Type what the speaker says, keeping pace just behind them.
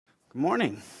Good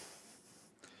morning.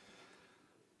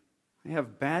 I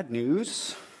have bad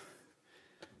news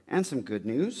and some good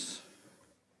news.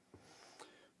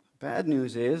 Bad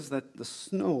news is that the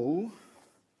snow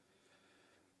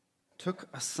took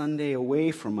a Sunday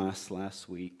away from us last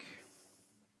week,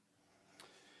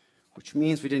 which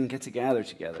means we didn't get to gather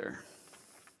together.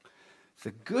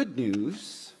 The good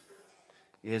news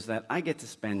is that I get to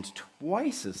spend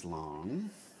twice as long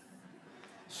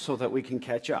so that we can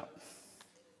catch up.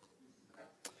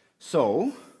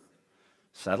 So,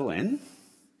 settle in,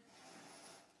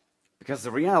 because the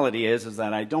reality is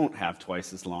that I don't have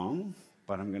twice as long,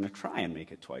 but I'm going to try and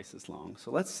make it twice as long.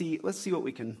 So let's see what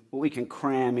we can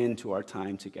cram into our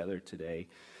time together today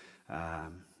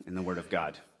in the Word of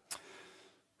God.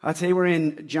 Today we're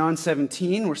in John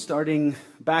 17. We're starting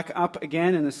back up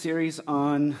again in the series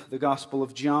on the Gospel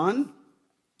of John.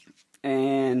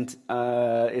 And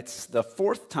it's the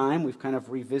fourth time we've kind of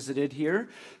revisited here.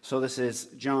 So this is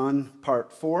John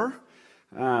part 4.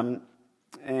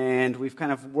 And we've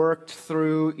kind of worked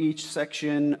through each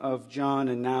section of John,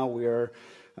 and now we're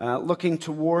looking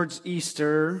towards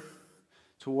Easter,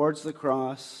 towards the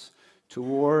cross,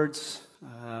 towards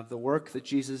the work that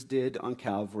Jesus did on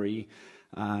Calvary.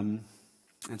 And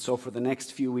so for the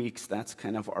next few weeks, that's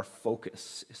kind of our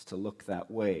focus, is to look that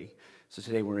way. So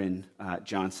today we're in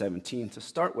John 17 to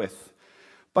start with.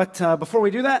 But before we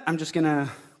do that, I'm just going to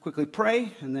quickly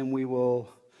pray, and then we will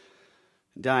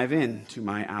dive into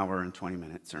my hour and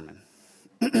 20-minute sermon.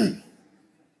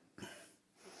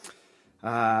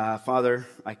 Father,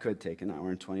 I could take an hour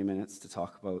and 20 minutes to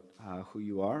talk about who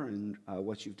you are and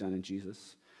what you've done in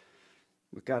Jesus.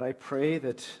 But God, I pray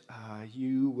that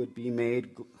you would be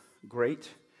made great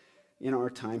in our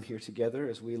time here together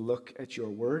as we look at your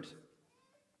word,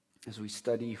 as we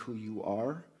study who you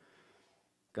are.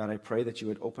 God, I pray that you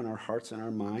would open our hearts and our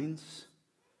minds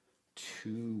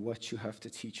to what you have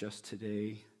to teach us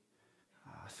today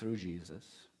through Jesus.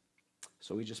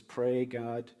 So we just pray,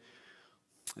 God,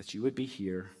 that you would be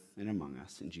here and among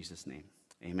us. In Jesus' name,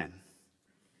 amen.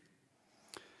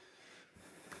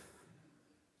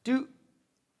 Do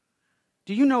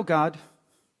you know God?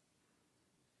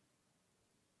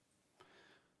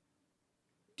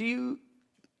 Do you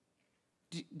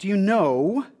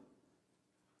know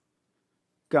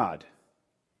God?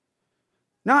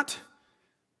 Not,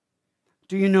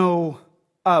 do you know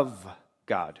of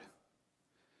God?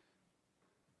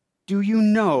 Do you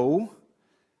know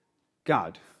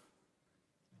God?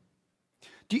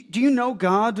 Do you know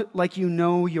God like you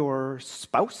know your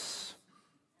spouse?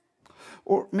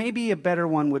 Or maybe a better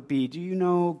one would be, do you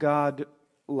know God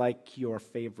like your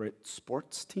favorite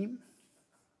sports team?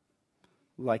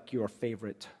 Like your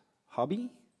favorite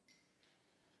hobby?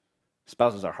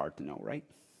 Spouses are hard to know, right?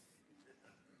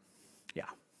 Yeah.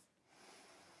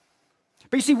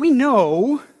 But you see, we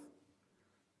know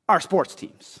our sports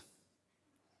teams.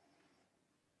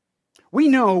 We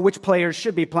know which players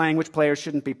should be playing, which players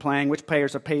shouldn't be playing, which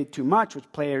players are paid too much, which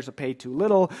players are paid too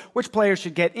little, which players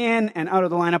should get in and out of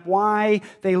the lineup, why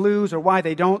they lose or why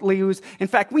they don't lose. In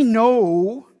fact, we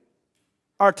know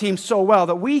our team so well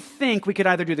that we think we could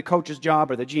either do the coach's job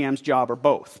or the GM's job or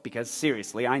both, because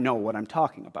seriously, I know what I'm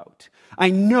talking about. I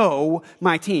know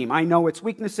my team. I know its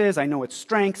weaknesses. I know its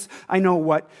strengths. I know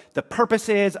what the purpose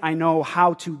is. I know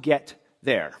how to get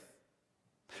there.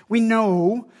 We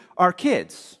know our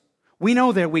kids. We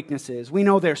know their weaknesses. We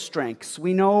know their strengths.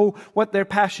 We know what they're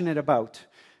passionate about,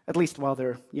 at least while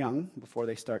they're young, before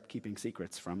they start keeping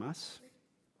secrets from us.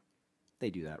 They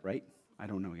do that, right? I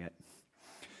don't know yet.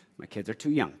 My kids are too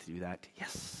young to do that.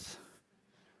 Yes.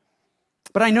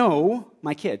 But I know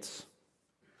my kids.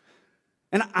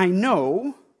 And I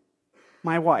know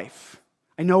my wife.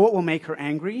 I know what will make her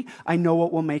angry. I know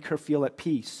what will make her feel at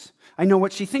peace. I know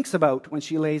what she thinks about when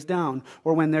she lays down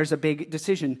or when there's a big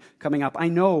decision coming up. I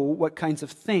know what kinds of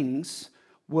things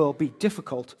will be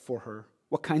difficult for her,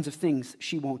 what kinds of things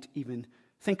she won't even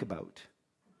think about.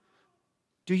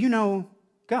 Do you know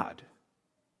God?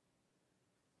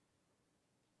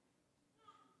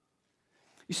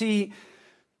 You see,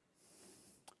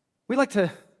 we like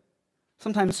to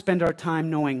sometimes spend our time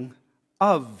knowing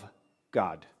of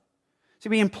God. See,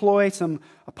 we employ some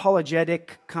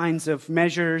apologetic kinds of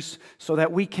measures so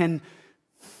that we can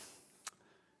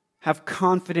have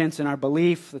confidence in our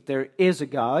belief that there is a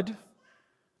God,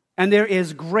 and there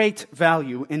is great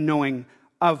value in knowing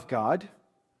of God.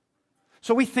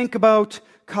 So we think about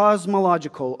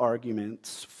cosmological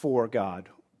arguments for God,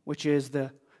 which is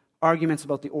the arguments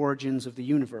about the origins of the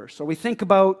universe. Or we think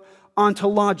about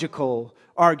ontological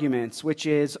arguments, which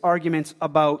is arguments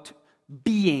about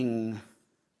being.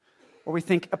 Or we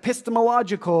think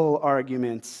epistemological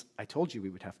arguments. I told you we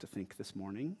would have to think this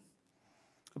morning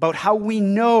about how we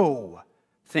know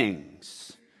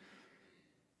things.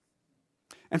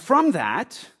 And from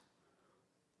that,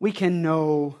 we can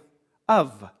know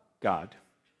of God.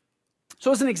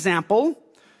 So as an example,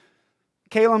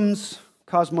 Kalam's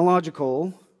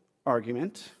cosmological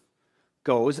argument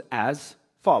goes as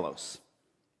follows.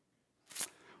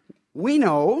 We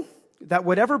know that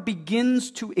whatever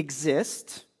begins to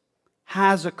exist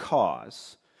has a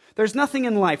cause. There's nothing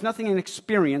in life, nothing in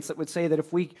experience that would say that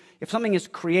if something is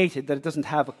created, that it doesn't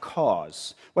have a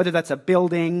cause. Whether that's a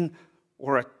building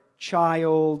or a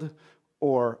child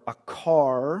or a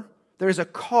car, there's a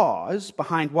cause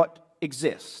behind what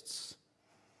exists.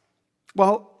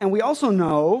 Well, and we also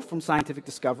know from scientific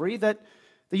discovery that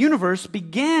the universe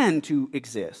began to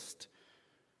exist.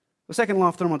 The second law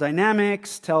of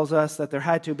thermodynamics tells us that there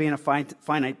had to have been a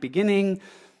finite beginning.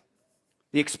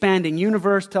 The expanding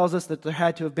universe tells us that there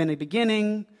had to have been a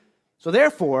beginning. So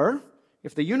therefore,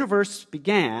 if the universe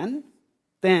began,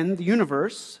 then the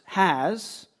universe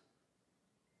has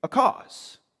a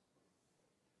cause.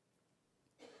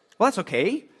 Well, that's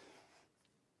okay.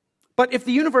 But if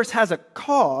the universe has a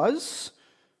cause,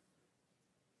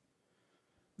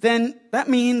 then that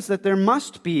means that there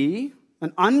must be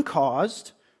an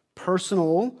uncaused,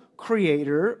 personal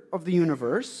creator of the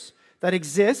universe that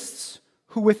exists,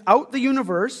 who without the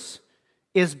universe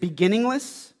is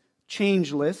beginningless,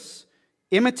 changeless,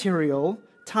 immaterial,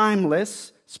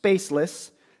 timeless,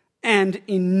 spaceless, and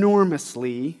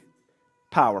enormously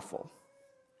powerful.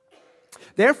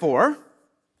 Therefore,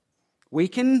 we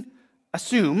can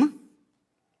assume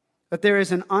that there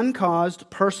is an uncaused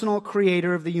personal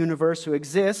creator of the universe who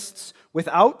exists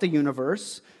without the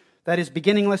universe, that is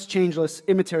beginningless, changeless,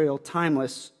 immaterial,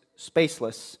 timeless,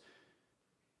 spaceless,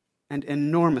 and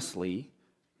enormously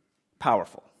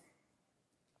powerful.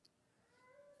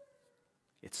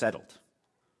 It's settled.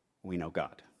 We know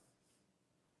God.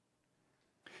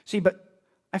 See, but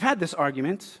I've had this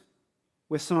argument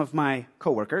with some of my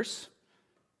coworkers,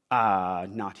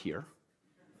 not here,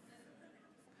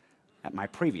 at my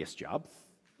previous job,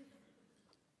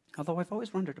 although I've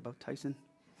always wondered about Tyson.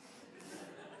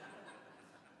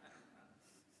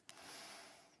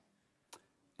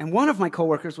 And one of my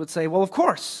coworkers would say, well, of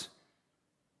course,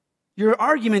 your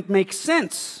argument makes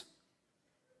sense.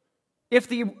 If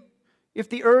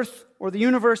the earth or the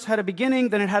universe had a beginning,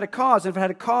 then it had a cause. If it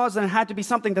had a cause, then it had to be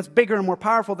something that's bigger and more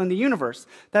powerful than the universe.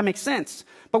 That makes sense.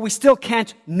 But we still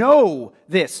can't know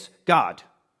this God,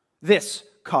 this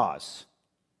cause.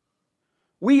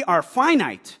 We are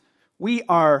finite. We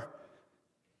are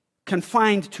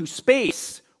confined to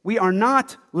space. We are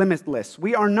not limitless.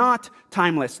 We are not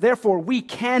timeless. Therefore, we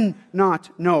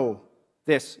cannot know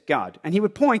this God. And he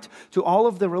would point to all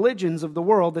of the religions of the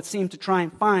world that seem to try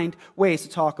and find ways to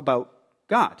talk about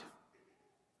God.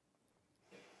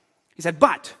 He said,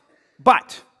 but,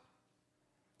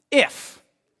 if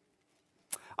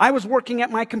I was working at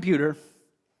my computer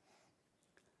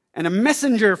and a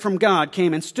messenger from God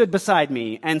came and stood beside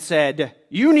me and said,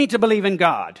 you need to believe in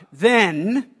God,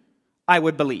 then I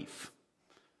would believe.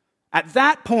 At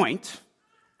that point,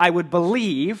 I would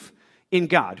believe in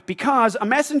God, because a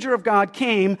messenger of God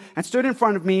came and stood in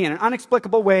front of me in an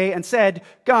inexplicable way and said,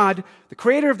 God, the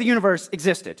creator of the universe,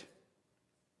 existed.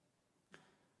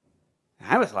 And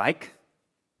I was like,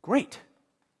 great.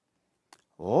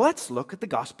 Let's look at the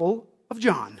Gospel of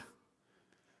John,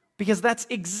 because that's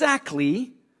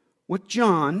exactly what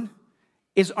John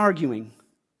is arguing.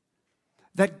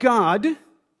 That God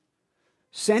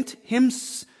sent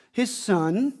his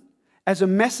Son as a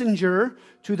messenger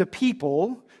to the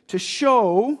people to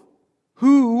show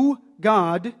who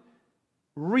God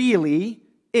really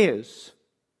is.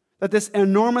 That this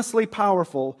enormously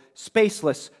powerful,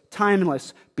 spaceless,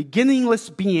 timeless, beginningless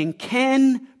being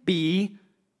can be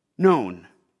known.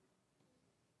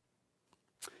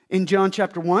 In John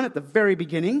chapter 1, at the very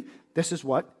beginning, this is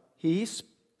what he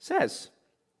says.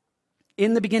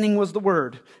 In the beginning was the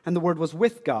Word, and the Word was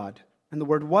with God, and the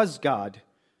Word was God.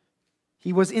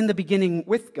 He was in the beginning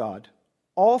with God.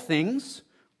 All things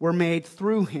were made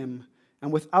through him,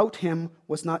 and without him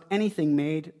was not anything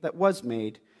made that was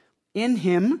made. In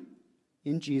him,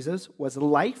 in Jesus, was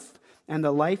life, and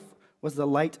the life was the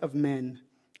light of men.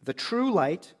 The true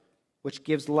light, which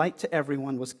gives light to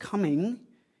everyone, was coming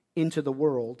into the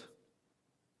world.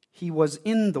 He was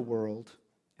in the world,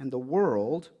 and the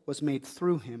world was made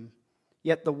through him.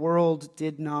 Yet the world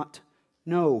did not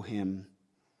know him.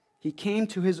 He came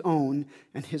to his own,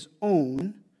 and his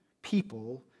own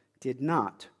people did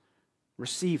not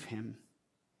receive him.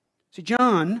 See,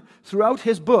 John, throughout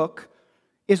his book,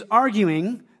 is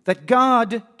arguing that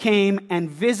God came and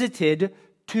visited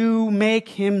to make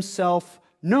himself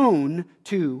known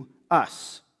to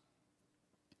us.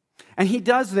 And he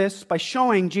does this by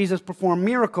showing Jesus perform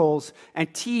miracles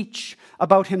and teach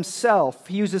about himself.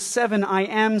 He uses 7 I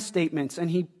am statements, and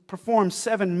he performs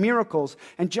 7 miracles.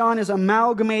 And John is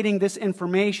amalgamating this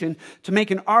information to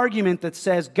make an argument that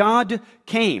says God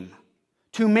came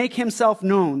to make himself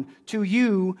known to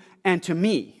you and to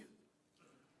me.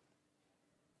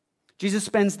 Jesus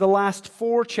spends the last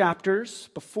 4 chapters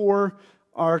before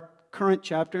our current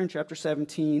chapter in chapter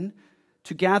 17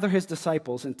 to gather his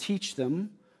disciples and teach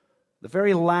them the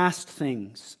very last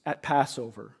things at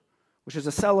Passover, which is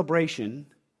a celebration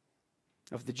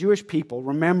of the Jewish people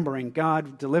remembering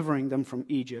God delivering them from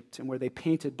Egypt, and where they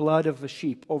painted blood of a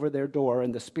sheep over their door,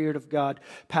 and the Spirit of God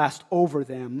passed over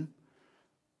them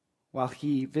while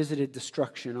he visited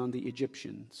destruction on the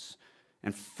Egyptians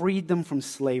and freed them from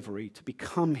slavery to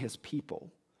become his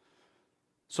people.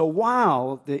 So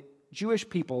while the Jewish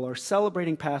people are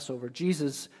celebrating Passover,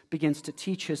 Jesus begins to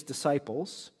teach his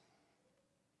disciples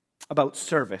about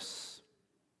service,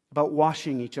 about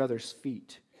washing each other's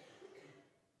feet.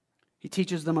 He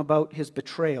teaches them about his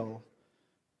betrayal.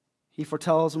 He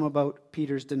foretells them about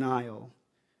Peter's denial.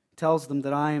 He tells them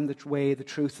that I am the way, the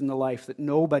truth, and the life, that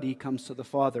nobody comes to the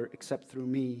Father except through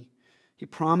me. He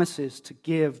promises to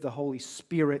give the Holy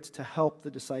Spirit to help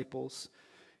the disciples.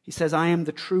 He says, I am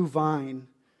the true vine.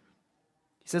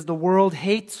 He says, the world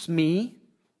hates me,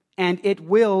 and it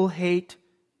will hate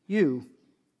you.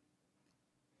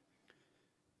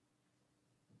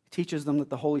 Teaches them that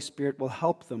the Holy Spirit will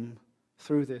help them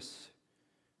through this.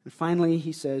 And finally,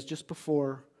 he says, just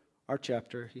before our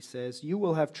chapter, he says, you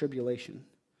will have tribulation,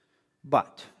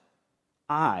 but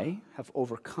I have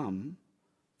overcome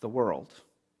the world.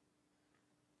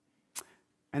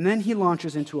 And then he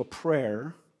launches into a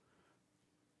prayer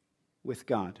with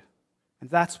God. And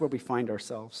that's where we find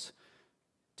ourselves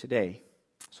today.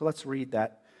 So let's read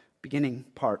that beginning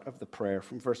part of the prayer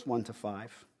from verse 1 to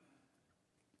 5.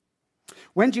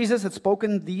 When Jesus had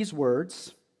spoken these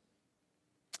words,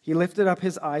 he lifted up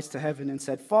his eyes to heaven and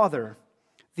said, Father,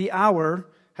 the hour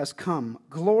has come.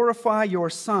 Glorify your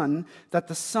Son, that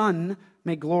the Son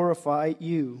may glorify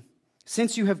you,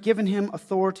 since you have given him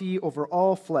authority over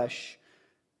all flesh,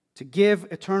 to give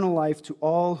eternal life to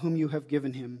all whom you have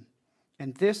given him.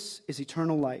 And this is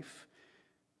eternal life,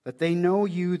 that they know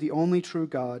you, the only true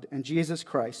God, and Jesus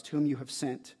Christ, whom you have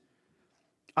sent.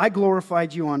 I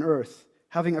glorified you on earth,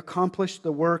 having accomplished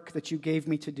the work that you gave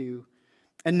me to do.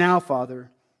 And now,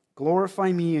 Father,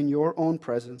 glorify me in your own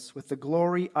presence with the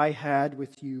glory I had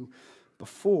with you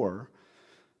before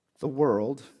the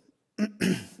world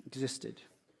existed.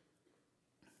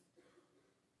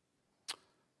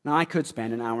 Now, I could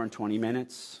spend an hour and 20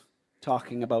 minutes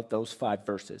talking about those 5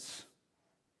 verses.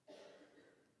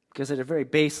 Because at a very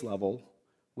base level,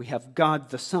 we have God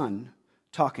the Son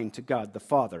talking to God the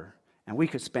Father. And we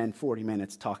could spend 40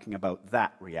 minutes talking about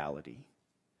that reality.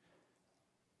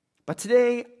 But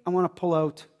today, I want to pull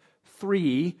out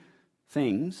 3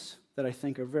 things that I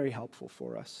think are very helpful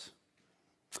for us.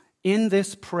 In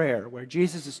this prayer, where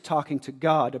Jesus is talking to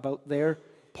God about their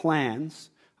plans,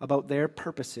 about their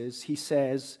purposes, he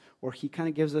says, or he kind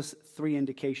of gives us 3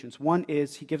 indications. One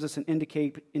is he gives us an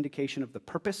indication of the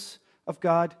purpose of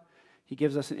God. He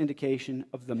gives us an indication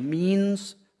of the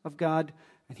means of God.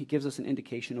 And he gives us an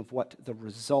indication of what the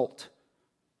result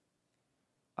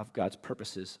of God's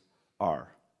purposes are.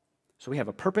 So we have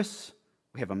a purpose,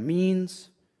 we have a means,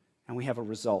 and we have a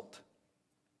result.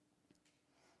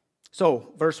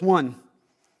 So, verse 1,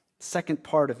 second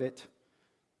part of it,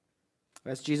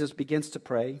 as Jesus begins to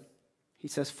pray, he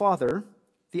says, Father,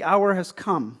 the hour has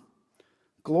come.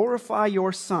 Glorify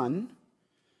your Son,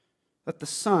 that the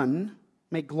Son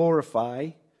may glorify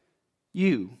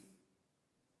you.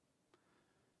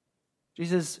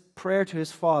 Jesus' prayer to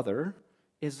his Father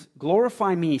is,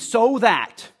 glorify me so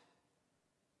that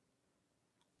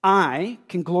I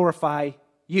can glorify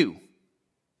you.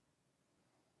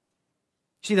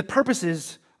 See, the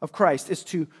purposes of Christ is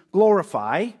to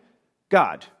glorify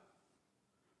God.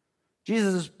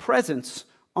 Jesus' presence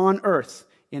on earth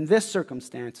in this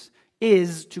circumstance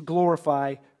is to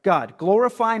glorify God.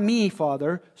 Glorify me,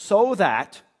 Father, so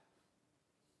that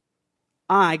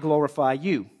I glorify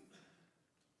you.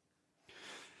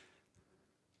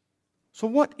 So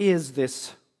what is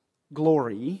this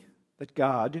glory that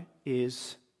God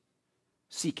is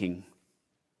seeking?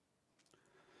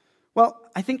 Well,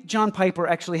 I think John Piper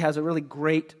actually has a really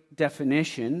great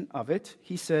definition of it.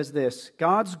 He says this: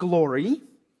 God's glory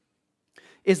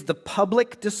is the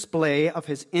public display of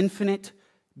his infinite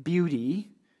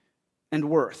beauty and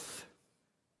worth.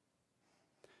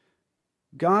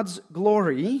 God's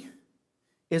glory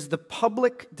is the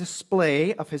public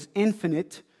display of his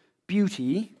infinite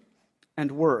beauty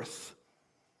and worth.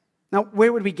 Now,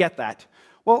 where would we get that?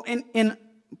 Well,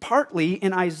 partly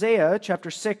in Isaiah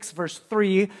chapter 6, verse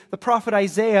 3, the prophet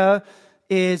Isaiah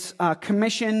is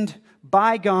commissioned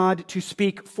by God to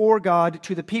speak for God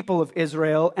to the people of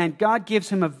Israel, and God gives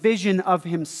him a vision of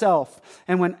himself.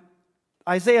 And when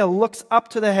Isaiah looks up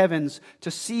to the heavens to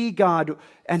see God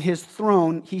and his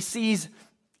throne, he sees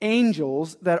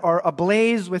angels that are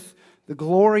ablaze with the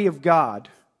glory of God.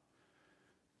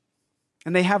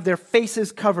 And they have their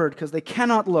faces covered because they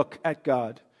cannot look at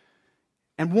God.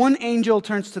 And one angel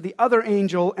turns to the other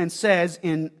angel and says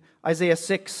in Isaiah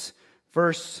 6,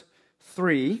 verse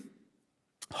 3,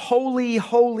 "Holy,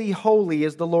 holy, holy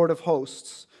is the Lord of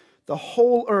hosts. The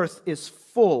whole earth is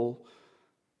full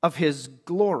of his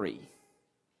glory."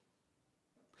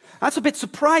 That's a bit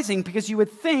surprising because you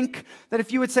would think that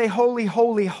if you would say, "Holy,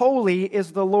 holy, holy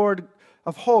is the Lord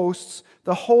of hosts,"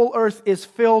 the whole earth is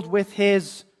filled with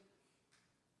his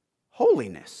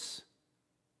holiness.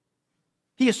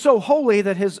 He is so holy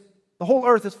that the whole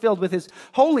earth is filled with his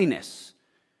holiness.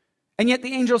 And yet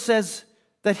the angel says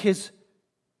that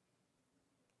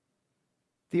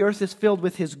the earth is filled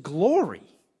with his glory.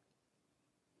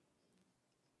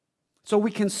 So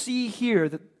we can see here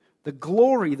that the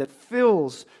glory that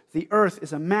fills the earth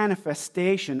is a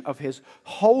manifestation of his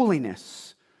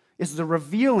holiness, is the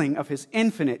revealing of his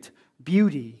infinite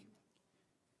beauty,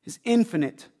 his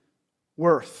infinite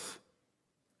worth.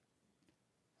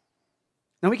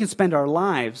 Now we can spend our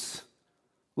lives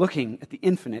looking at the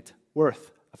infinite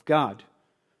worth of God.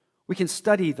 We can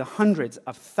study the hundreds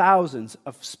of thousands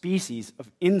of species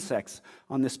of insects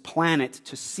on this planet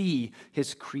to see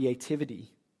his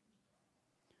creativity.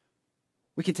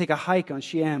 We can take a hike on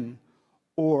Siem,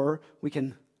 or we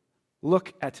can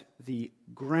look at the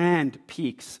grand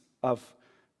peaks of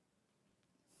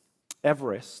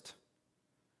Everest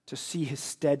to see his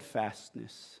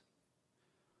steadfastness.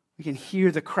 We can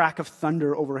hear the crack of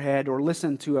thunder overhead or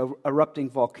listen to an erupting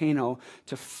volcano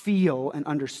to feel and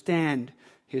understand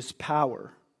his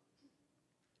power.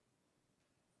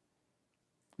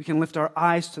 We can lift our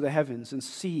eyes to the heavens and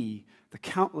see the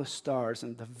countless stars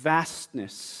and the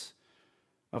vastness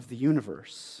of the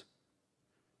universe,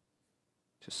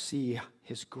 to see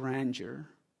his grandeur.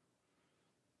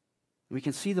 We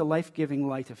can see the life-giving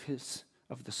light of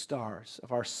the stars,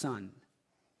 of our sun,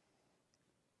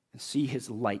 and see his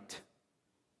light.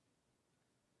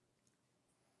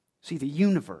 See, the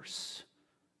universe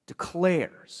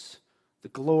declares the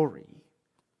glory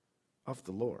of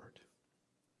the Lord.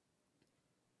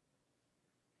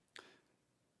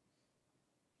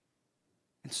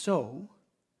 And so,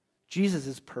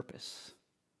 Jesus' purpose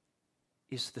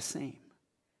is the same: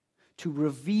 to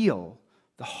reveal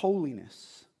the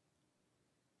holiness,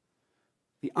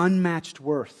 the unmatched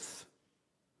worth,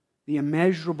 the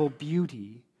immeasurable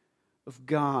beauty of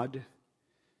God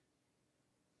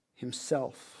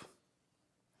himself.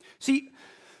 See,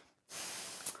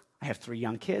 I have 3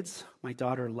 young kids. My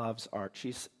daughter loves art.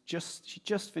 She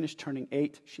just finished turning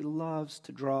 8. She loves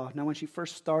to draw. Now, when she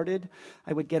first started,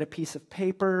 I would get a piece of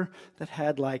paper that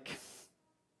had like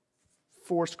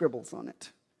 4 scribbles on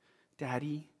it.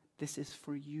 "Daddy, this is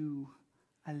for you.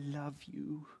 I love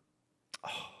you."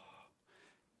 Oh.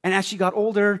 And as she got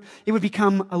older, it would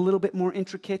become a little bit more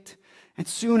intricate. And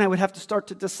soon I would have to start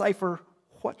to decipher,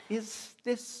 what is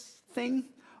this thing?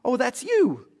 "Oh, that's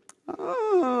you.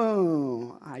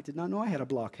 Oh, I did not know I had a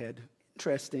blockhead.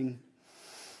 Interesting."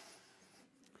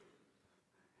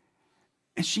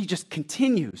 And she just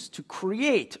continues to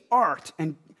create art.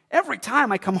 And every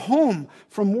time I come home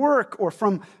from work or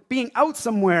from being out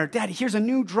somewhere, "Daddy, here's a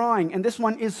new drawing, and this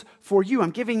one is for you.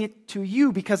 I'm giving it to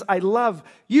you because I love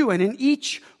you." And in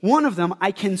each one of them,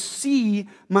 I can see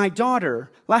my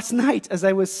daughter. Last night, as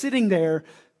I was sitting there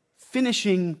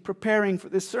preparing for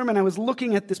this sermon, I was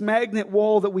looking at this magnet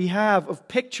wall that we have of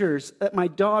pictures that my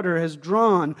daughter has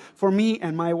drawn for me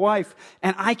and my wife,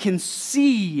 and I can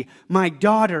see my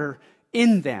daughter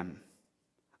in them.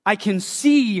 I can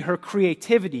see her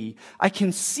creativity. I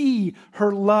can see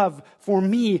her love for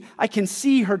me. I can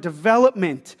see her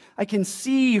development. I can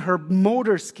see her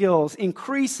motor skills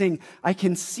increasing. I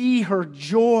can see her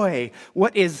joy.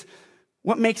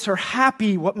 What makes her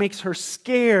happy, what makes her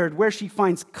scared, where she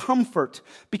finds comfort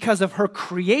because of her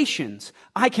creations.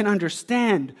 I can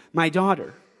understand my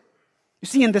daughter. You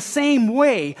see, in the same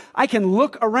way, I can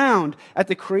look around at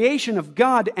the creation of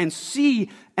God and see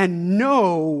and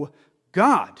know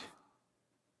God.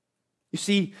 You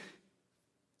see,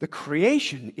 the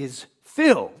creation is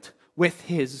filled with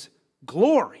his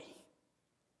glory.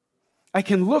 I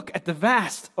can look at the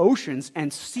vast oceans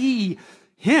and see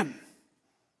him.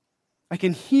 I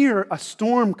can hear a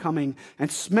storm coming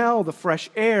and smell the fresh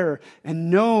air and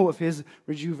know of his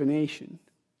rejuvenation.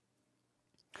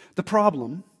 The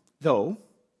problem, though,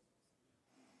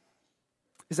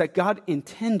 is that God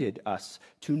intended us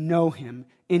to know him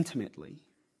intimately.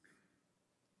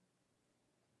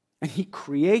 And he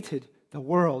created the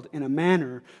world in a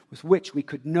manner with which we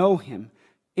could know him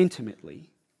intimately.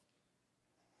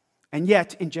 And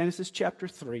yet, in Genesis chapter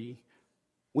 3,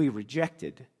 we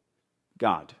rejected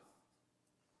God.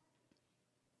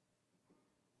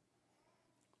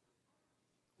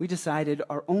 We decided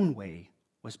our own way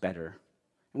was better,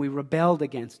 and we rebelled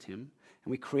against him,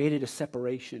 and we created a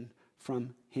separation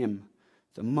from him,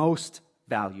 the most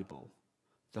valuable,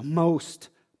 the most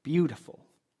beautiful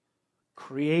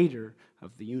creator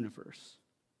of the universe.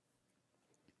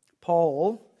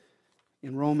 Paul,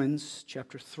 in Romans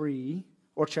chapter 3,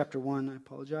 or chapter 1,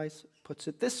 puts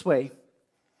it this way.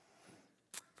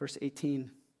 Verse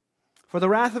 18. For the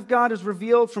wrath of God is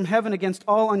revealed from heaven against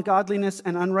all ungodliness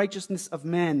and unrighteousness of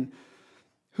men,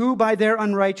 who by their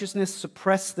unrighteousness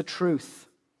suppress the truth.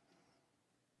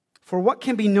 For what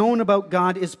can be known about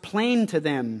God is plain to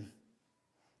them,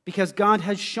 because God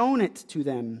has shown it to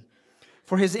them.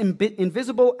 For his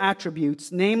invisible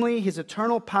attributes, namely his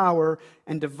eternal power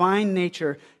and divine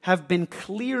nature, have been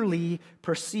clearly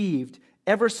perceived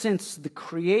ever since the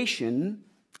creation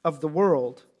of the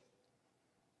world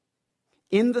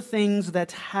in the things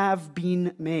that have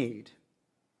been made.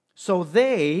 So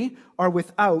they are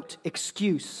without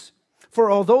excuse. For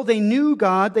although they knew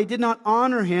God, they did not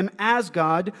honor him as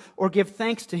God or give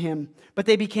thanks to him, but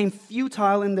they became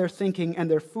futile in their thinking,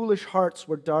 and their foolish hearts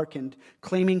were darkened.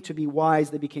 Claiming to be wise,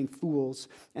 they became fools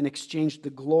and exchanged the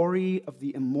glory of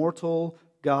the immortal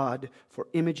God for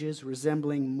images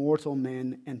resembling mortal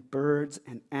men and birds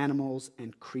and animals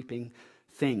and creeping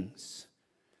things.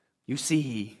 You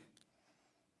see,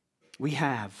 we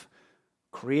have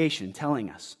creation telling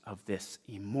us of this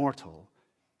immortal,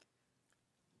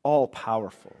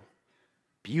 all-powerful,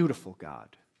 beautiful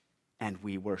God, and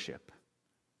we worship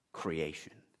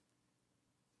creation.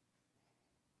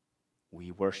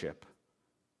 We worship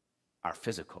our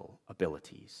physical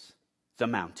abilities, the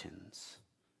mountains,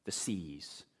 the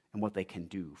seas, and what they can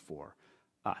do for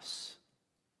us.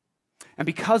 And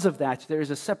because of that, there is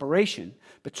a separation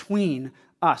between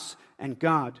us and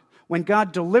God. When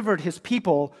God delivered his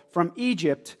people from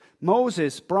Egypt,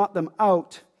 Moses brought them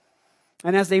out.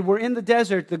 And as they were in the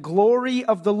desert, the glory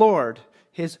of the Lord,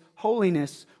 his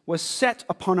holiness, was set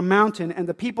upon a mountain, and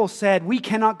the people said, "We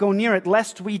cannot go near it,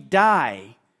 lest we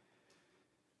die."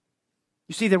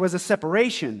 You see, there was a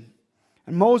separation.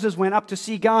 And Moses went up to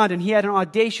see God, and he had an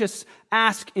audacious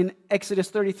ask in Exodus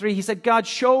 33. He said, "God,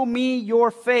 show me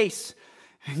your face."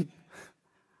 And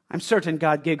I'm certain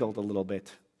God giggled a little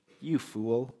bit. "You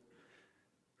fool.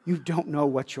 You don't know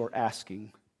what you're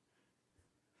asking."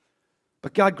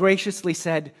 But God graciously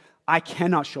said, "I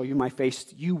cannot show you my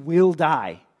face. You will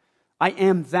die. I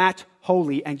am that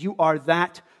holy, and you are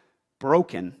that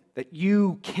broken that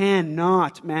you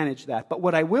cannot manage that. But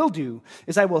what I will do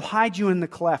is I will hide you in the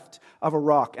cleft of a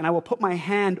rock, and I will put my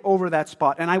hand over that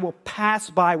spot, and I will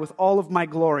pass by with all of my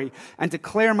glory and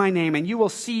declare my name, and you will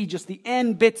see just the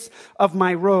end bits of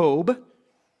my robe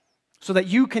so that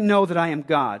you can know that I am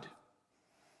God."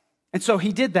 And so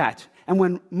he did that. And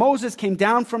when Moses came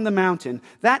down from the mountain,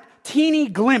 that teeny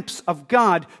glimpse of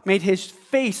God made his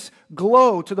face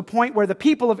glow to the point where the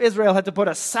people of Israel had to put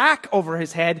a sack over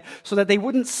his head so that they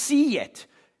wouldn't see it.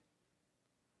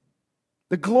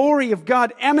 The glory of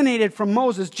God emanated from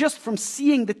Moses just from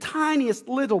seeing the tiniest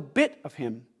little bit of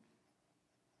him.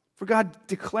 For God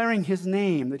declaring his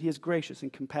name, that he is gracious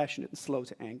and compassionate and slow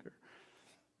to anger.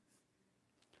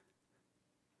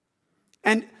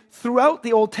 And throughout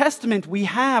the Old Testament, we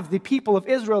have the people of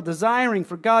Israel desiring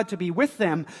for God to be with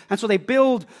them. And so they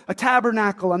build a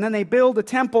tabernacle, and then they build a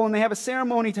temple, and they have a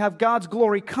ceremony to have God's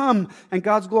glory come. And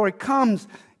God's glory comes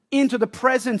into the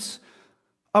presence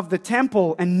of the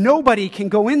temple, and nobody can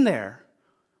go in there.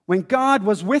 When God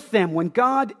was with them, when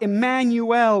God,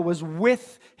 Emmanuel, was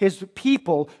with his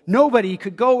people, nobody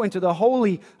could go into the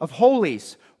Holy of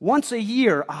Holies. Once a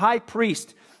year, a high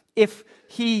priest, if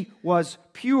he was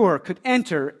pure, could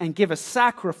enter and give a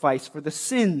sacrifice for the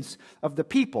sins of the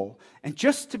people. And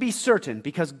just to be certain,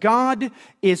 because God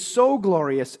is so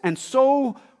glorious and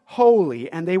so holy,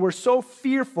 and they were so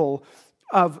fearful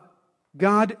of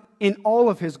God in all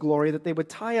of his glory, that they would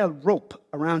tie a rope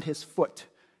around his foot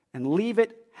and leave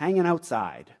it hanging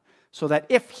outside, so that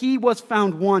if he was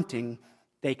found wanting,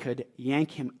 they could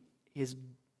yank his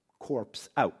corpse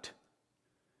out.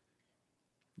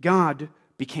 God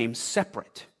became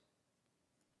separate.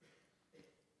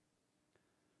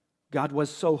 God was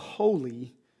so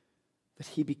holy that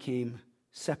he became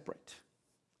separate.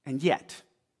 And yet,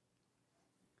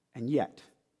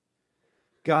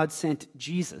 God sent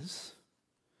Jesus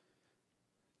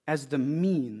as the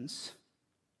means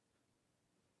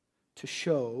to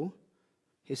show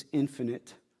his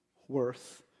infinite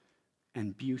worth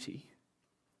and beauty.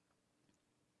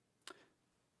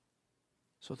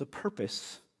 So the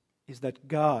purpose is that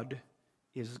God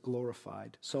is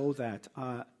glorified, so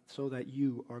that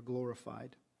you are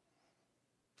glorified.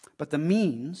 But the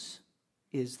means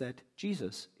is that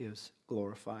Jesus is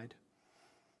glorified.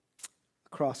 The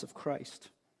cross of Christ.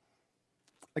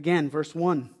 Again, verse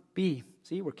 1b.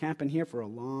 See, we're camping here for a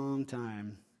long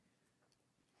time.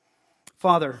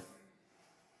 Father,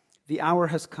 the hour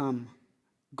has come.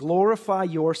 Glorify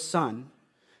your Son,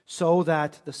 so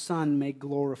that the Son may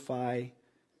glorify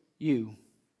you.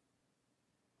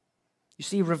 You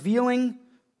see, revealing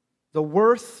the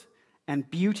worth and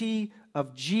beauty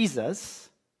of Jesus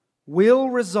will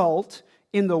result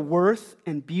in the worth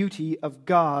and beauty of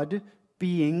God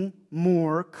being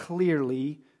more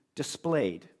clearly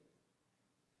displayed.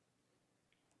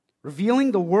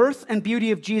 Revealing the worth and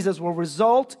beauty of Jesus will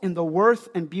result in the worth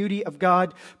and beauty of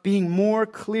God being more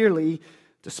clearly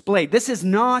displayed. This is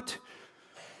not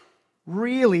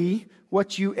really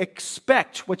what you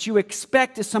expect. What you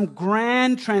expect is some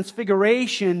grand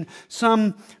transfiguration,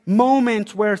 some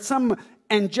moment where some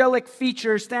angelic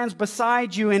feature stands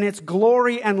beside you in its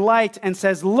glory and light and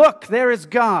says, "Look, there is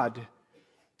God."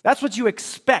 That's what you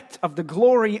expect of the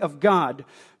glory of God.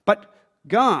 But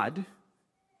God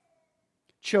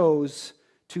chose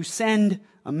to send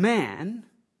a man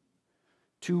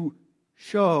to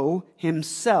show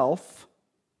himself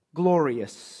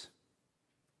glorious.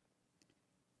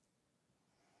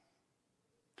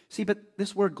 See, but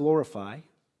this word glorify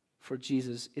for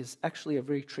Jesus is actually a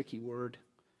very tricky word.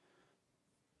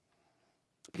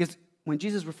 Because when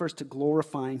Jesus refers to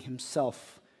glorifying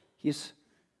himself, he's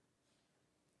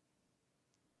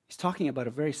talking about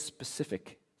a very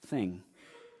specific thing.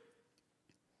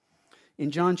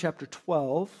 In John chapter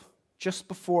 12, just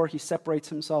before he separates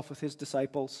himself with his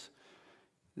disciples,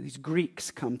 these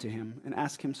Greeks come to him and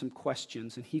ask him some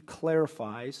questions, and he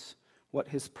clarifies what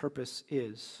his purpose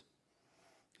is.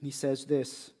 And he says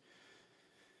this,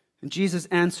 "And Jesus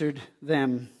answered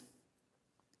them,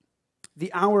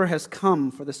 'The hour has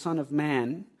come for the Son of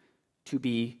Man to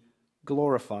be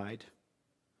glorified.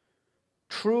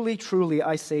 Truly, truly,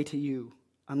 I say to you,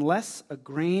 unless a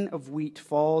grain of wheat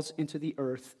falls into the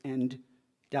earth and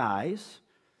dies,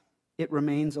 it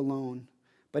remains alone.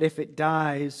 But if it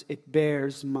dies, it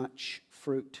bears much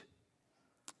fruit.'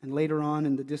 And later on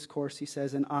in the discourse he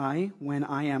says, 'And I, when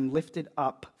I am lifted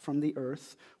up from the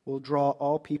earth, will draw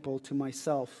all people to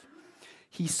myself.'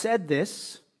 He said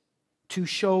this to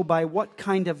show by what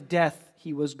kind of death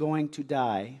he was going to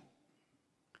die.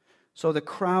 So the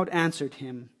crowd answered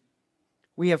him,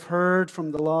 'We have heard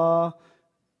from the law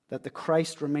that the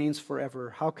Christ remains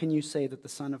forever. How can you say that the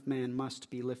Son of Man must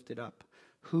be lifted up?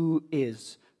 Who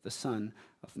is the Son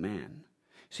of Man?'"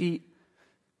 See,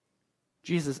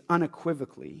 Jesus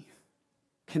unequivocally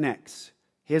connects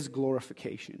his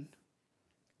glorification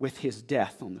with his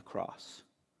death on the cross.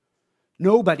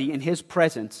 Nobody in his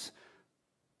presence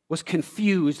was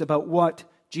confused about what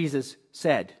Jesus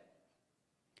said.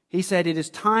 He said, "It is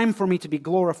time for me to be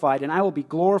glorified, and I will be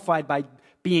glorified by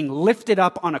being lifted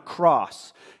up on a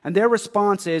cross." And their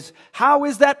response is, "How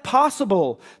is that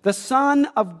possible? The Son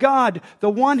of God, the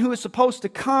one who is supposed to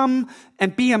come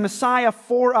and be a Messiah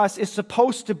for us, is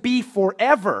supposed to be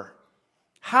forever.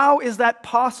 How is that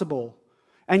possible?"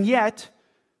 And yet,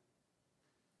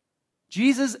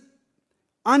 Jesus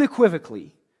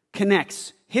unequivocally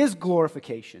connects his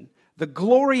glorification, the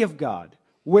glory of God,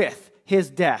 with his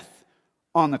death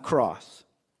on the cross.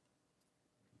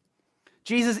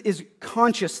 Jesus is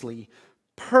consciously,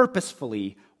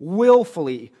 purposefully,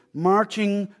 willfully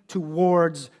marching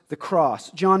towards the cross.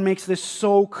 John makes this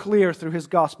so clear through his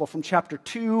gospel from chapter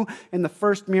 2 in the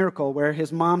first miracle where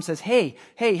his mom says, hey,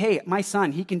 my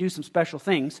son, he can do some special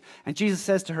things. And Jesus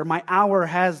says to her, "My hour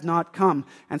has not come."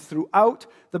 And throughout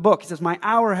the book, he says, "My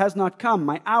hour has not come.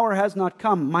 My hour has not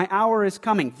come. My hour is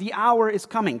coming. The hour is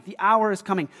coming. The hour is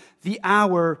coming. The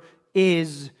hour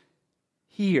is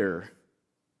here.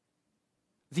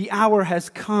 The hour has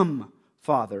come,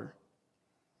 Father."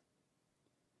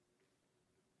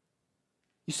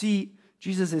 You see,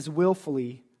 Jesus is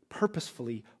willfully,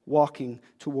 purposefully walking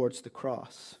towards the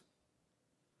cross.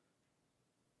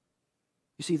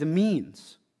 You see, the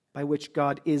means by which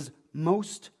God is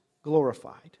most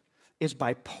glorified is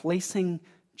by placing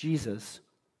Jesus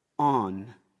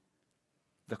on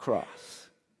the cross.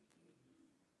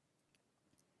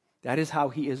 That is how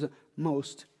he is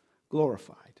most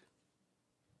glorified.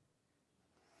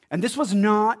 And this was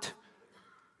not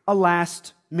a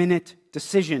last-minute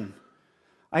decision.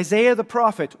 Isaiah the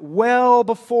prophet, well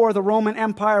before the Roman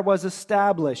Empire was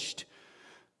established,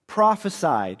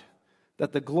 prophesied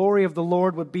that the glory of the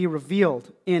Lord would be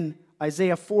revealed in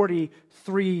Isaiah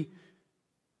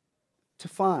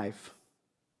 43:5.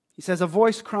 He says, "A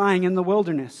voice crying in the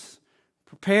wilderness,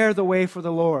 prepare the way for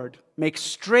the Lord. Make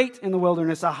straight in the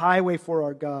wilderness a highway for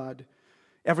our God.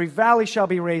 Every valley shall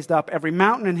be raised up, every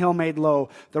mountain and hill made low.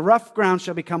 The rough ground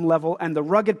shall become level, and the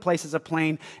rugged places a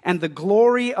plain. And the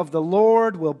glory of the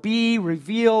Lord will be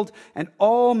revealed, and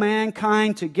all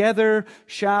mankind together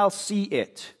shall see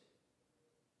it."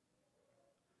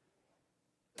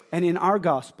 And in our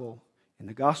gospel, in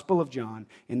the Gospel of John,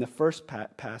 in the first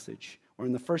passage, or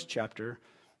in the first chapter,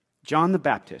 John the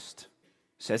Baptist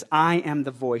says, "I am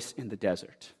the voice in the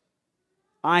desert.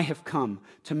 I have come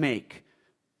to make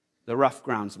the rough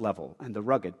grounds level and the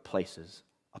rugged places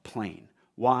a plain."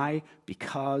 Why?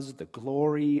 Because the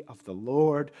glory of the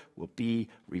Lord will be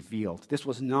revealed. This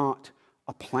was not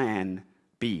a plan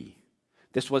B.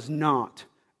 This was not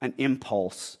an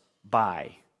impulse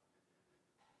buy.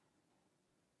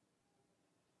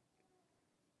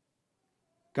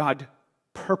 God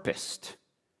purposed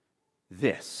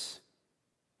this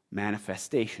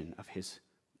manifestation of his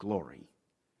glory.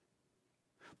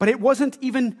 But it wasn't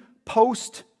even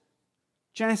post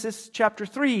Genesis chapter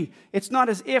 3. It's not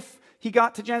as if he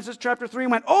got to Genesis chapter 3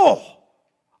 and went, "Oh,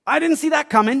 I didn't see that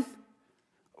coming.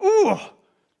 Ooh,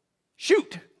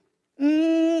 shoot.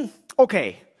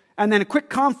 Okay." And then a quick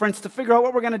conference to figure out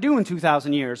what we're going to do in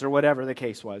 2,000 years or whatever the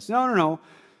case was. No.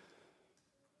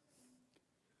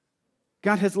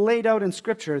 God has laid out in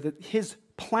Scripture that his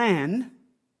plan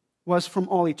was from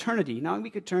all eternity. Now,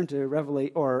 we could turn to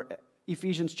Revelation or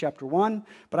Ephesians chapter 1,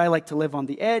 but I like to live on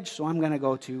the edge, so I'm going to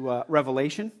go to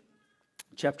Revelation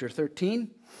chapter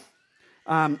 13.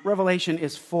 Revelation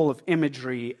is full of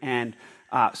imagery and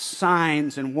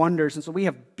signs and wonders, and so we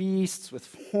have beasts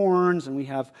with horns, and we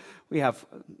have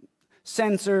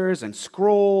censers and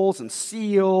scrolls and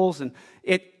seals, and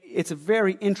it's a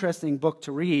very interesting book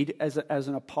to read as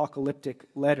an apocalyptic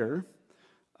letter,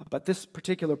 but this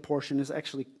particular portion is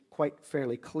actually quite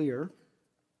fairly clear.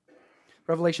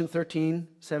 Revelation 13,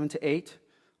 7-8.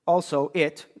 Also,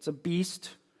 it's a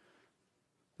beast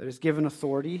that is given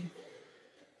authority,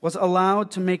 was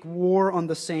allowed to make war on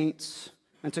the saints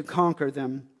and to conquer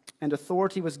them. And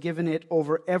authority was given it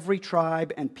over every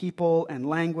tribe and people and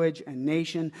language and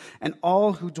nation, and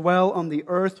all who dwell on the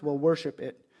earth will worship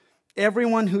it.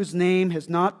 Everyone whose name has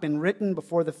not been written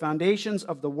before the foundations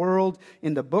of the world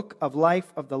in the book of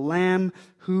life of the Lamb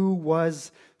who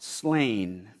was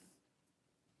slain.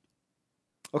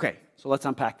 Okay, so let's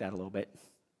unpack that a little bit.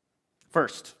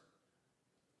 First,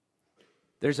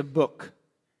 there's a book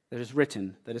that is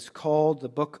written that is called the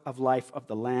book of life of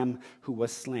the Lamb who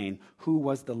was slain. Who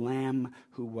was the Lamb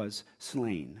who was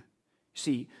slain? You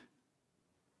see,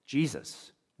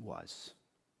 Jesus was.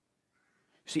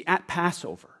 You see, at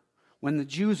Passover, when the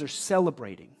Jews are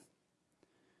celebrating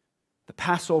the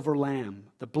Passover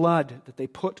lamb, the blood that they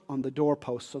put on the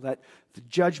doorpost so that the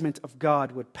judgment of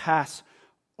God would pass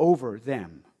over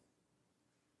them,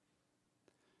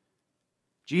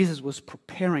 Jesus was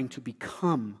preparing to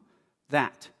become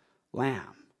that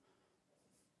lamb,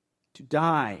 to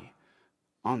die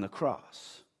on the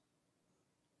cross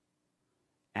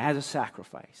as a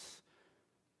sacrifice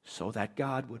so that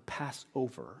God would pass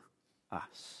over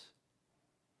us.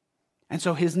 And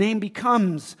so his name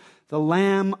becomes the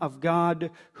Lamb of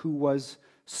God who was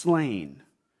slain.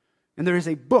 And there is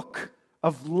a book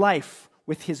of life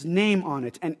with his name on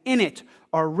it, and in it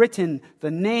are written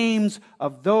the names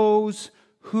of those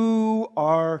who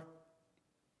are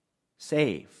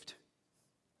saved.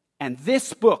 And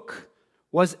this book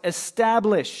was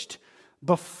established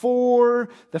before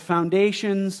the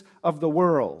foundations of the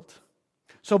world.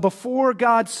 So before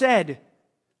God said,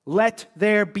 "Let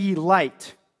there be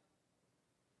light,"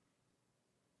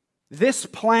 this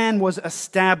plan was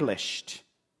established.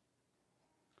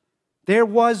 There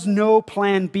was no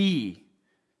plan B.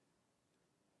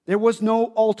 There was no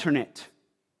alternate.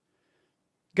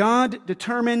 God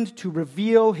determined to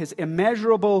reveal his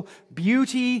immeasurable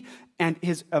beauty and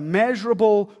his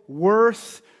immeasurable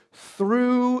worth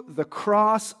through the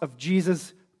cross of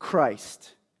Jesus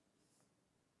Christ.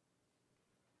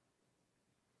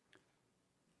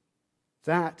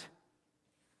 That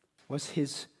was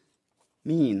his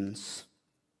means.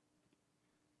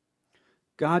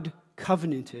 God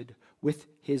covenanted with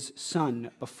his Son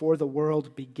before the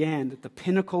world began, that the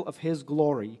pinnacle of his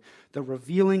glory, the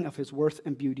revealing of his worth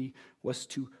and beauty, was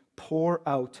to pour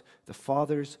out the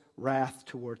Father's wrath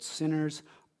towards sinners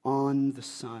on the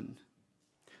Son,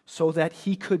 so that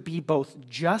he could be both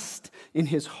just in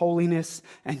his holiness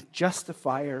and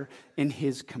justifier in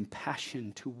his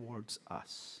compassion towards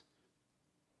us.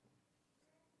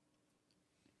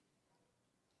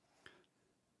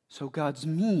 So God's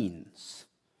means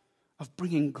of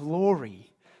bringing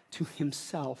glory to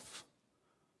himself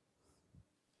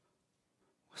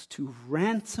was to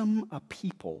ransom a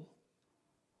people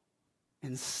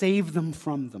and save them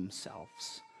from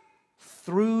themselves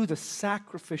through the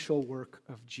sacrificial work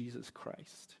of Jesus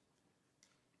Christ.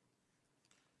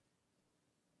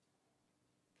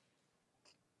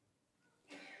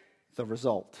 The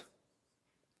result,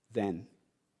 then,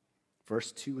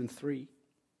 verse 2 and 3.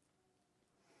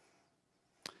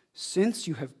 Since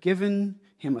you have given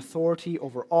him authority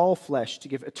over all flesh to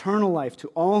give eternal life to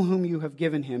all whom you have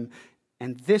given him,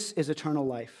 and this is eternal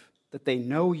life, that they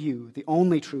know you, the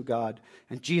only true God,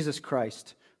 and Jesus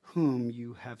Christ, whom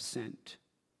you have sent.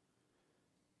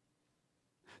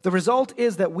 The result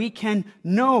is that we can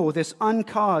know this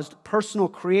uncaused personal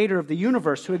creator of the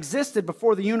universe who existed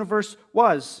before the universe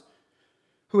was,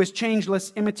 who is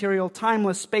changeless, immaterial,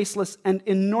 timeless, spaceless, and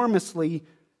enormously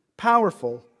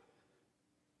powerful.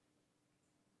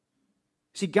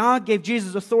 See, God gave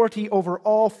Jesus authority over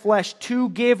all flesh to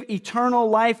give eternal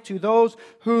life to those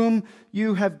whom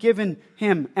you have given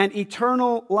him. And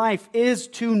eternal life is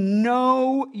to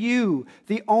know you,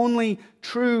 the only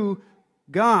true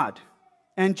God,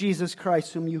 and Jesus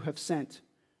Christ whom you have sent.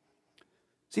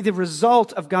 See, the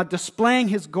result of God displaying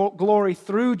his glory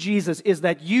through Jesus is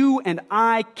that you and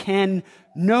I can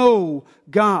know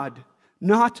God,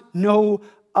 not know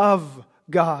of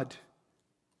God.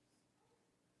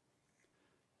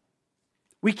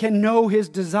 We can know his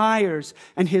desires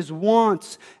and his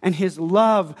wants and his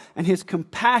love and his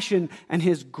compassion and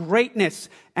his greatness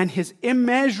and his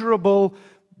immeasurable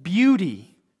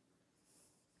beauty.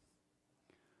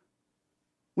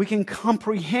 We can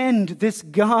comprehend this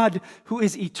God who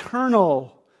is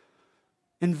eternal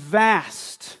and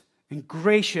vast and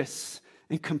gracious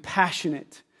and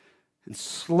compassionate and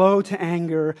slow to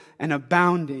anger and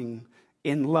abounding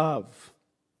in love.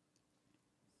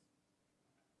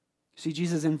 See,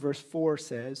 Jesus in verse 4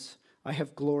 says, I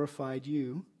have glorified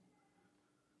you.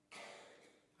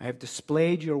 I have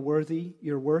displayed your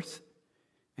worth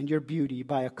and your beauty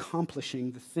by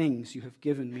accomplishing the things you have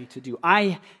given me to do.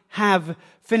 I have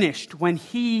finished. When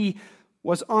he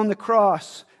was on the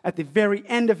cross at the very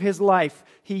end of his life,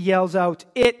 he yells out,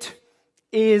 it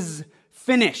is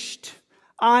finished.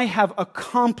 I have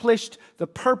accomplished the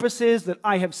purposes that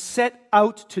I have set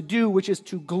out to do, which is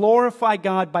to glorify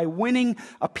God by winning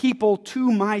a people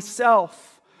to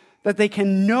myself, that they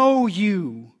can know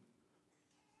you,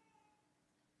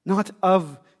 not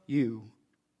of you.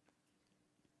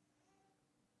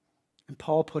 And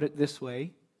Paul put it this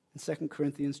way in 2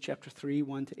 Corinthians chapter 3,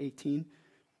 1 to 18,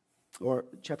 or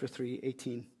chapter 3,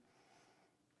 18.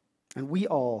 And we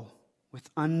all, with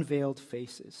unveiled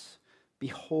faces,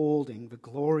 beholding the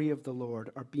glory of the Lord,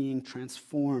 are being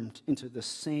transformed into the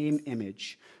same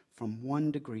image from one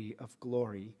degree of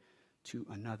glory to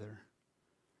another.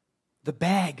 The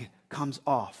bag comes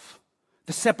off.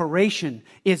 The separation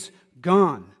is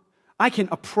gone. I can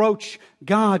approach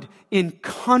God in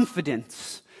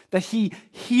confidence that he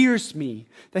hears me,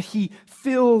 that he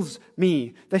fills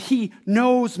me, that he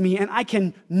knows me, and I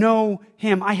can know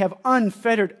him. I have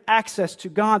unfettered access to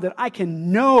God, that I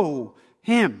can know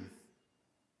him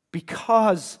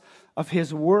because of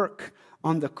his work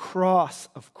on the cross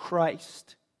of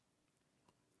Christ.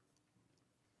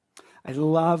 I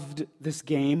loved this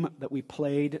game that we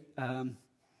played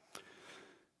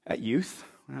at youth.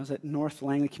 When I was at North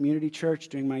Langley Community Church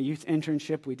doing my youth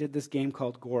internship, we did this game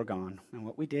called Gorgon. And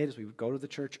what we did is we would go to the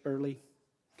church early,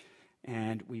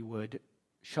 and we would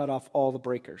shut off all the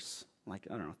breakers, like,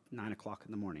 9 o'clock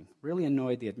in the morning. Really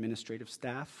annoyed the administrative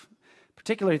staff,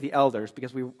 particularly the elders,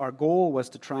 because our goal was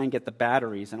to try and get the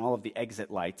batteries and all of the exit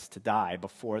lights to die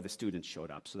before the students showed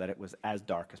up, so that it was as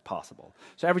dark as possible.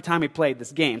 So every time we played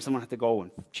this game, someone had to go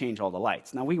and change all the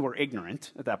lights. Now, we were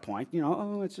ignorant at that point.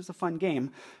 It's just a fun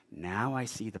game. Now I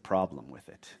see the problem with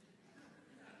it.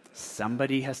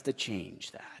 Somebody has to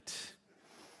change that.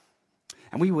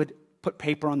 And we would put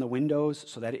paper on the windows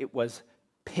so that it was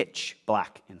pitch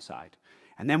black inside.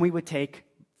 And then we would take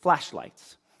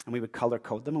flashlights, and we would color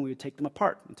code them, and we would take them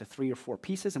apart into 3 or 4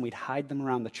 pieces, and we'd hide them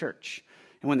around the church.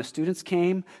 And when the students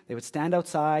came, they would stand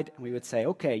outside, and we would say,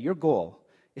 okay, your goal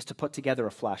is to put together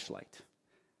a flashlight.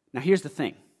 Now, here's the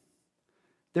thing.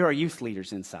 There are youth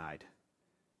leaders inside,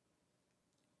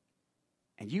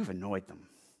 and you've annoyed them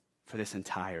for this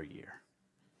entire year.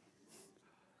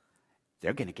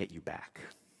 They're going to get you back.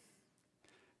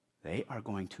 They are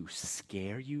going to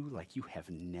scare you like you have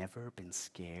never been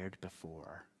scared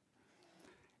before.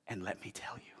 And let me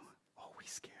tell you, we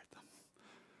scared them.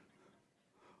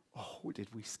 Oh, did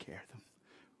we scare them?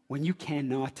 When you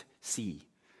cannot see.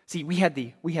 See, we had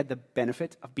the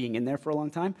benefit of being in there for a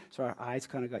long time, so our eyes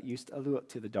kind of got used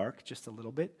to the dark just a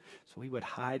little bit. So we would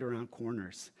hide around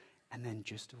corners and then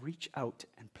just reach out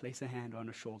and place a hand on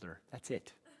a shoulder. That's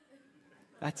it.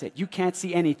 That's it. You can't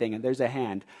see anything, and there's a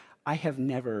hand. I have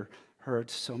never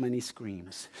heard so many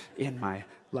screams in my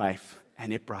life,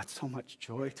 and it brought so much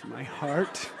joy to my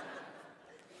heart.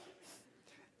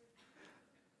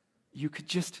 You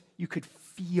could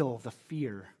feel the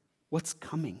fear. What's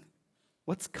coming?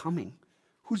 What's coming?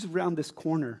 Who's around this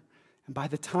corner? And by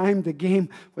the time the game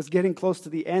was getting close to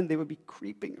the end, they would be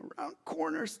creeping around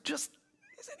corners. Is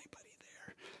anybody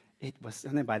there?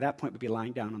 And then by that point, we'd be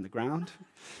lying down on the ground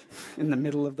in the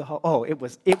middle of the hall. Oh, it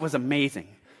was amazing.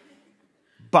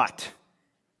 But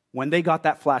when they got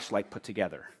that flashlight put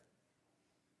together,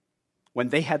 when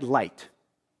they had light,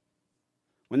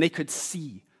 when they could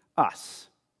see us,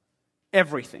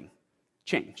 everything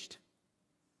changed.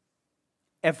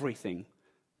 Everything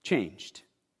changed.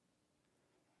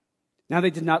 Now they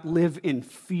did not live in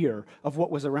fear of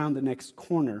what was around the next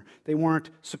corner. They weren't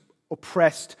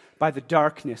oppressed by the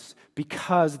darkness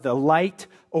because the light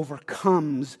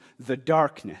overcomes the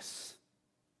darkness.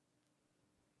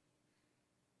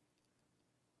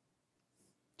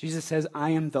 Jesus says,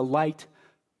 I am the light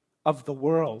of the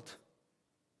world.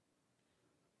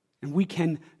 And we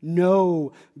can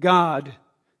know God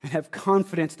and have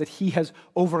confidence that He has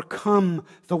overcome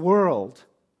the world.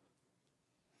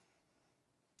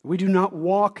 We do not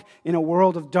walk in a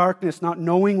world of darkness, not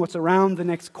knowing what's around the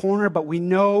next corner, but we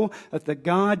know that the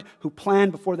God who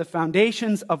planned before the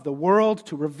foundations of the world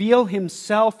to reveal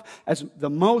Himself as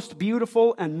the most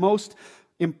beautiful and most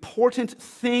important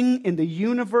thing in the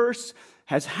universe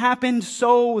has happened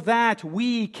so that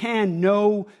we can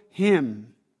know Him.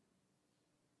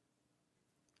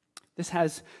 This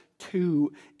has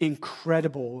two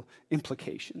incredible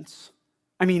implications.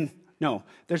 No,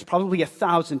 there's probably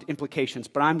 1,000 implications,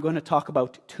 but I'm going to talk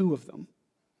about two of them.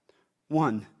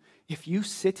 One, if you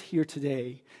sit here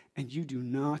today and you do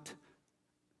not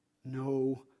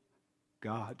know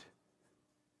God,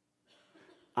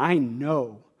 I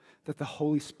know that the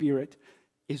Holy Spirit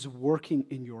is working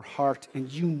in your heart,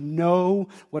 and you know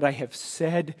what I have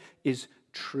said is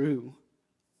true.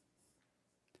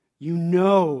 You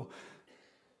know,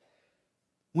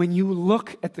 when you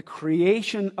look at the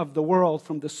creation of the world,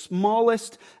 from the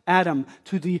smallest atom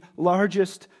to the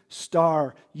largest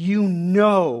star, you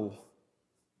know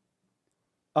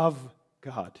of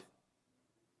God.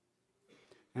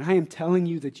 And I am telling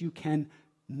you that you can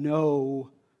know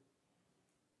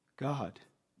God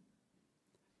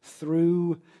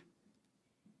through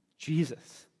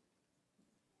Jesus.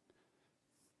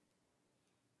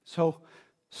 So,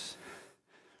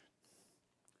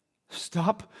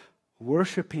 stop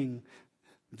worshiping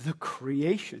the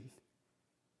creation,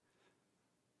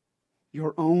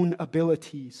 your own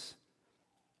abilities,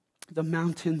 the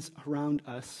mountains around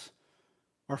us,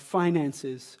 our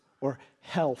finances, or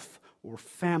health, or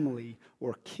family,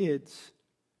 or kids.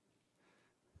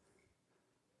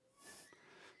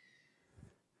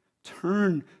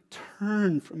 Turn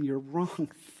from your wrong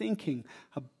thinking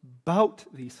about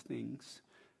these things.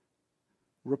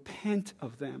 Repent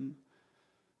of them.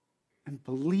 And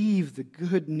believe the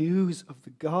good news of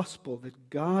the gospel that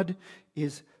God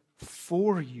is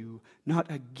for you, not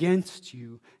against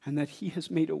you, and that He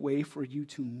has made a way for you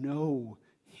to know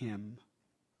Him.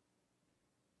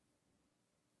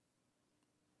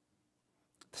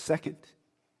 Second,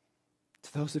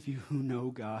 to those of you who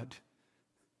know God,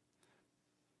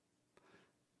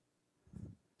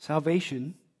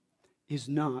 salvation is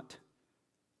not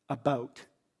about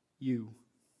you.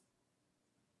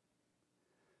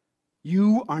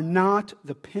 You are not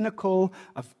the pinnacle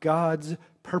of God's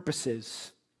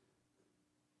purposes.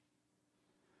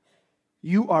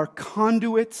 You are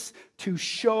conduits to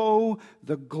show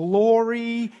the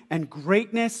glory and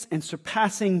greatness and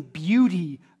surpassing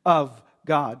beauty of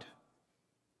God.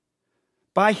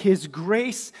 By His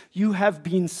grace, you have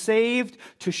been saved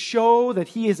to show that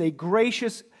He is a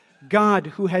gracious God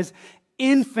who has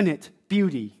infinite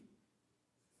beauty.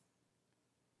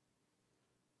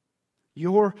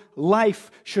 Your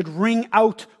life should ring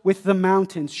out with the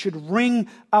mountains, should ring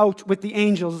out with the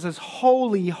angels. It says,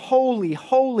 holy, holy,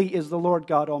 holy is the Lord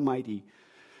God Almighty.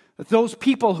 That those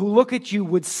people who look at you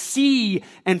would see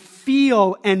and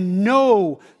feel and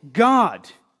know God.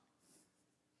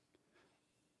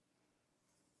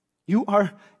 You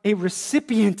are a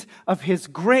recipient of His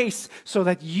grace so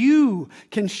that you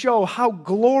can show how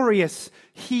glorious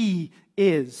He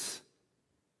is.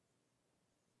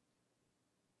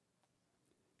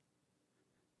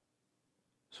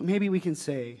 So maybe we can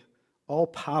say, all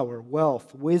power,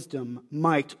 wealth, wisdom,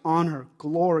 might, honor,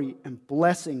 glory, and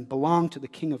blessing belong to the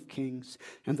King of Kings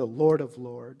and the Lord of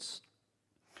Lords,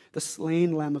 the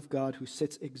slain Lamb of God who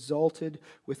sits exalted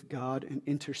with God and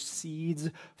intercedes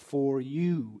for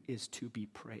you is to be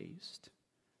praised.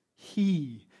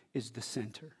 He is the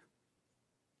center.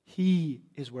 He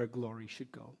is where glory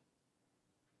should go.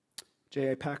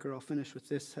 J.I. Packer, I'll finish with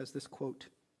this, has this quote.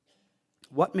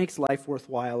 What makes life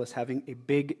worthwhile is having a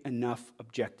big enough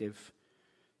objective,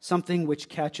 something which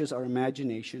catches our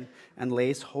imagination and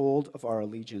lays hold of our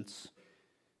allegiance.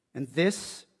 And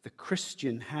this the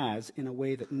Christian has in a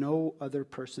way that no other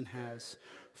person has.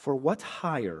 For what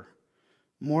higher,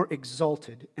 more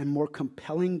exalted, and more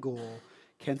compelling goal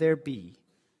can there be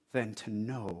than to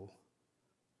know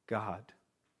God?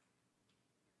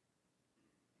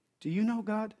 Do you know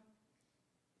God?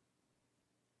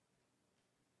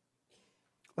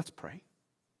 Let's pray.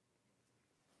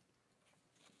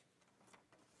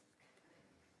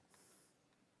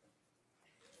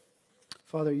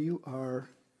 Father, you are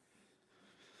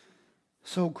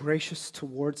so gracious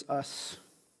towards us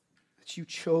that you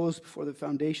chose before the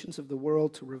foundations of the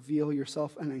world to reveal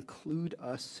yourself and include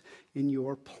us in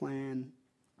your plan.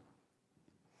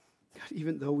 God,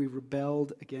 even though we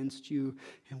rebelled against you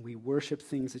and we worship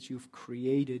things that you've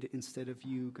created instead of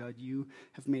you, God, you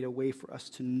have made a way for us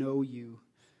to know you.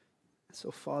 And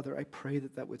so, Father, I pray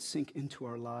that that would sink into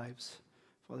our lives.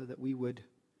 Father, that we would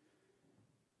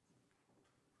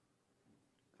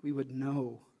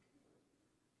know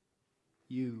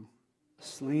you, the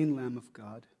slain Lamb of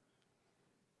God,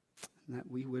 and that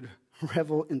we would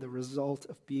revel in the result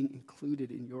of being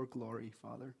included in your glory,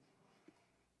 Father.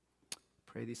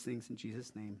 Pray these things in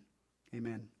Jesus' name.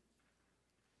 Amen.